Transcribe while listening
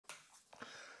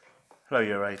Hello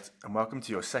Year 8 and welcome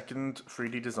to your second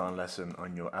 3D design lesson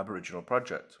on your Aboriginal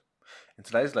project. In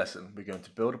today's lesson we're going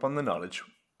to build upon the knowledge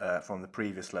from the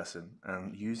previous lesson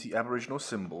and use the Aboriginal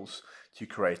symbols to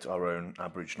create our own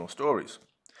Aboriginal stories.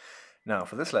 Now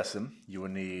for this lesson you will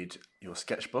need your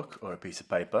sketchbook or a piece of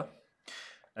paper,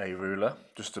 a ruler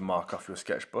just to mark off your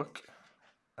sketchbook,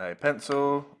 a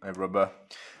pencil, a rubber,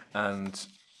 and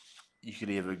you could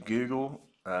either Google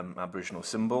Aboriginal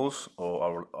symbols,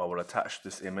 or I will attach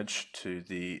this image to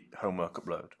the homework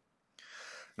upload.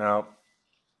 Now,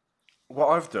 what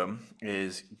I've done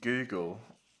is Google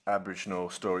Aboriginal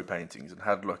story paintings and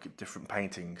had a look at different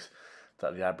paintings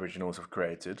that the Aboriginals have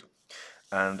created,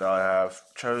 and I have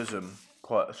chosen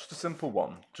just a simple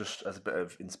one, just as a bit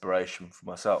of inspiration for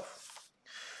myself.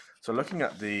 So looking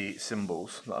at the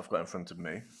symbols that I've got in front of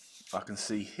me, I can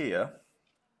see here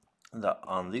that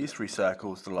on these three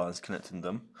circles, the lines connecting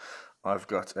them, I've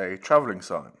got a travelling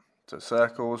sign. So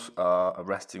circles are a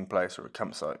resting place or a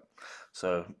campsite.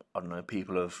 So I don't know,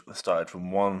 people have started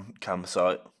from one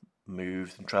campsite,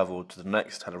 moved and travelled to the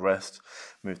next, had a rest,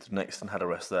 moved to the next and had a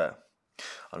rest there.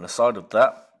 On the side of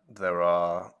that, there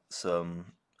are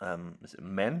some is it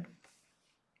men,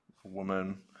 a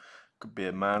woman, could be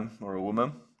a man or a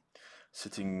woman,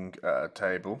 sitting at a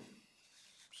table.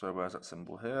 So where's that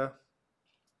symbol here?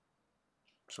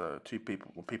 So two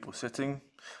people sitting,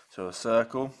 so a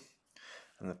circle,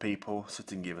 and the people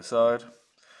sitting either side.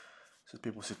 So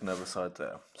people sitting over the side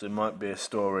there. So it might be a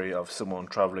story of someone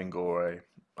travelling or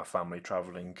a family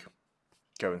travelling,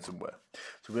 going somewhere.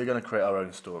 So we're going to create our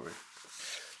own story.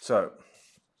 So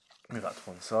move that to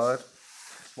one side.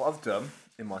 What I've done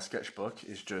in my sketchbook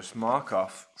is just mark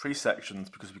off 3 sections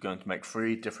because we're going to make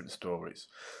 3 different stories.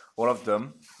 What I've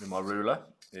done with my ruler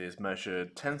is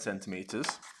measured 10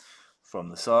 centimetres from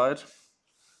the side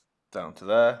down to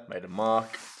there, made a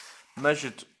mark,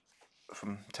 measured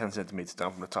from 10 centimetres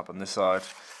down from the top on this side,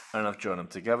 and I've joined them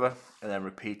together and then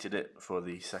repeated it for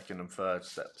the second and third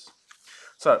steps.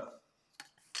 So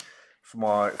for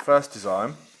my first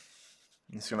design,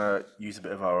 I'm just going to use a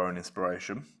bit of our own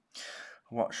inspiration.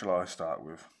 What shall I start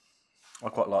with? I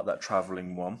quite like that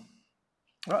travelling one.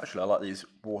 Actually, I like these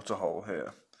waterhole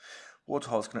here.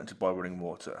 Waterhole's connected by running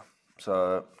water.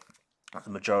 So the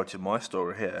majority of my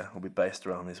story here will be based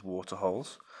around these water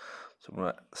holes. So I'm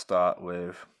going to start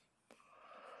with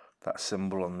that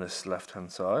symbol on this left hand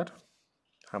side.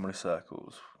 How many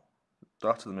circles?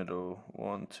 Dot in the middle,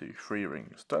 1, 2, 3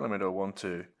 rings. Dot in the middle, 1,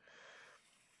 2,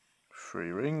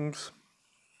 3 rings.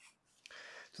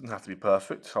 Doesn't have to be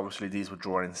perfect. Obviously these were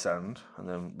drawn in sand and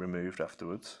then removed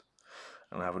afterwards.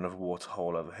 And I have another water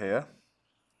hole over here.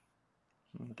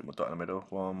 Do my dot in the middle,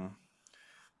 1,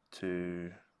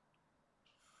 2,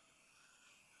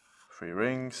 3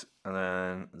 rings, and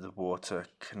then the water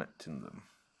connecting them.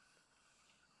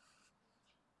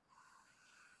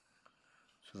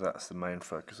 So that's the main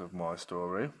focus of my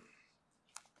story.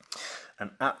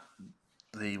 And at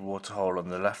the water hole on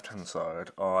the left hand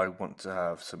side, I want to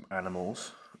have some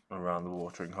animals around the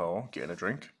watering hole getting a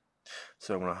drink.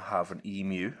 So I'm going to have an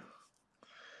emu.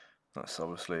 That's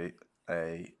obviously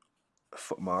a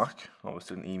foot mark.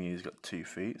 Obviously an emu's got 2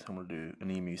 feet, so I'm going to do an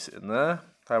emu sitting there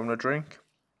having a drink.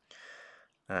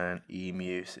 And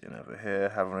emu sitting over here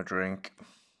having a drink.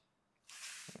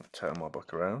 I'll turn my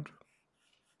book around.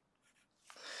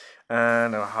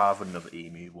 And I'll have another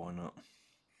emu, why not?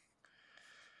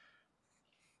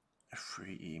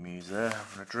 3 emus there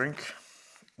having a drink.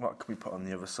 What can we put on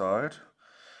the other side?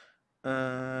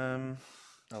 I've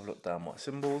looked down my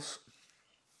symbols.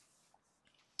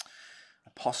 A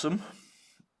possum.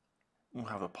 We'll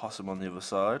have a possum on the other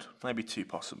side. Maybe 2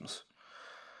 possums.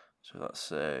 So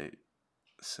that's a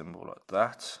symbol like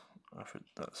that. I think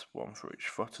that's 1 for each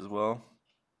foot as well.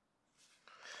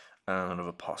 And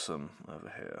another possum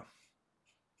over here.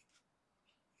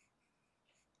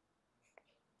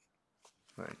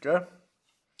 There you go.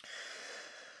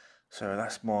 So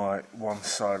that's my one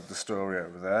side of the story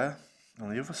over there.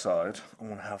 On the other side, I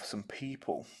want to have some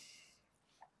people.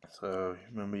 So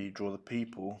remember, you draw the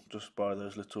people just by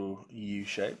those little U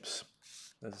shapes.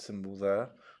 There's a symbol there.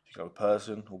 You got a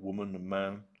person, a woman, a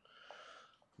man.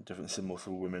 Different symbols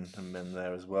for women and men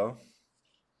there as well.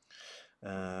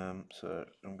 So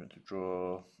I'm going to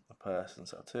draw a person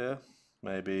sat here,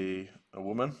 maybe a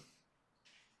woman.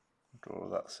 Draw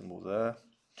that symbol there,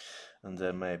 and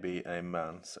then maybe a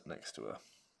man sat next to her.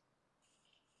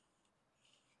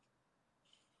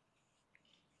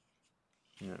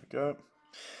 There we go.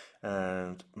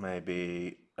 And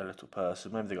maybe a little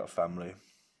person, maybe they got a family.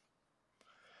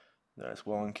 There's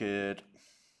one kid,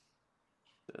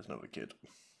 there's another kid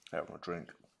having a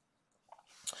drink.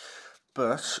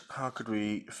 But how could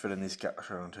we fill in these gaps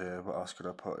around here? What else could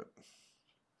I put?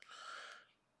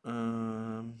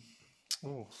 Oh,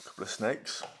 a couple of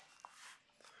snakes.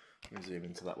 Let me zoom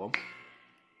into that one.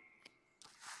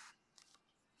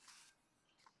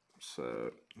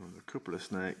 So, a couple of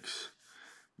snakes,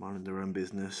 minding their own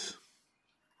business.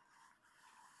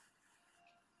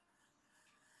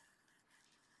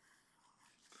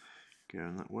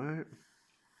 Going that way.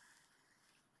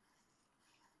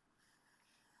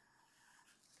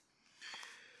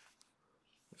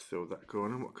 Let's fill that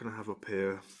corner. What can I have up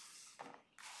here?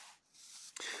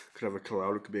 Could have a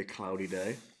cloud. It could be a cloudy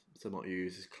day, so I might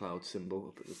use this cloud symbol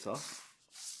up at the top.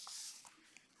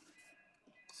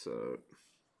 So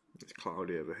it's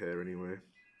cloudy over here anyway.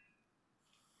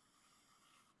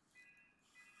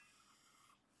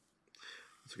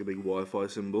 It's like a big Wi-Fi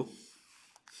symbol.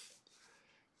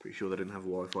 Pretty sure they didn't have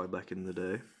Wi-Fi back in the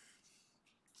day.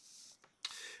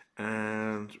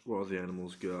 And what have the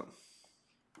animals got?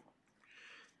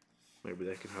 Maybe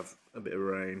they can have a bit of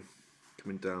rain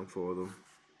coming down for them.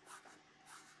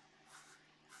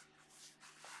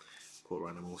 Poor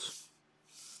animals.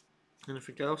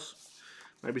 Anything else?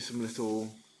 Maybe some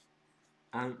little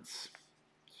ants,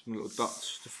 some little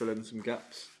dots to fill in some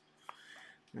gaps.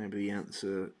 Maybe the ants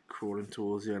are crawling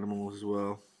towards the animals as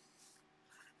well.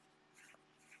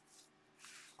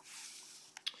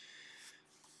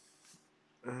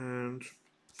 And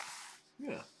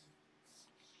yeah,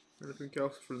 anything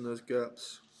else to fill in those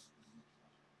gaps?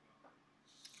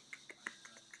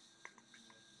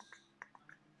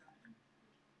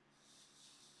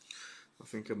 I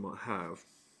think I might have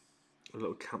a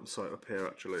little campsite up here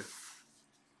actually.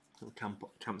 A little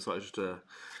campsite is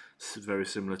just very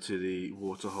similar to the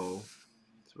water hole.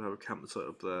 So we have a campsite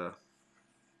up there.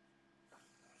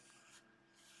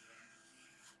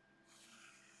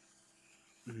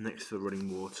 Next to the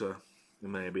running water,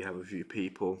 and maybe have a few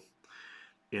people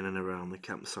in and around the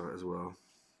campsite as well.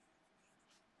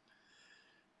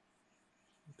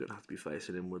 Don't have to be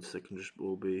facing inwards, they can just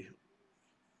all be,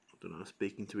 I don't know,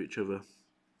 speaking to each other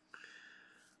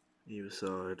either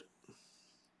side.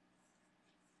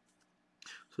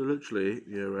 So literally,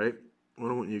 yeah, right,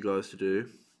 what I want you guys to do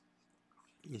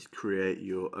is create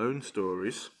your own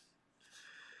stories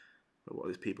about what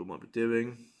these people might be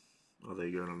doing. Are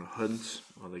they going on a hunt?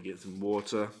 Are they getting some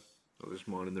water? Are they just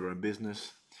minding their own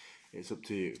business? It's up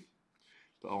to you.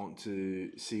 But I want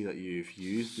to see that you've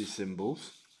used these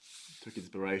symbols, took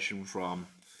inspiration from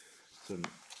some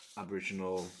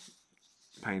Aboriginal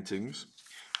paintings,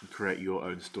 and create your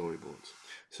own storyboards.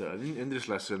 So at the end of this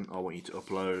lesson, I want you to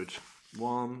upload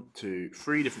 1 to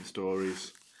 3 different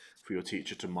stories for your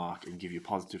teacher to mark and give you a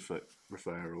positive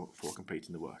referral for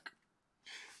completing the work.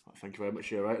 Thank you very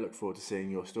much, Year 8. Look forward to seeing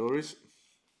your stories.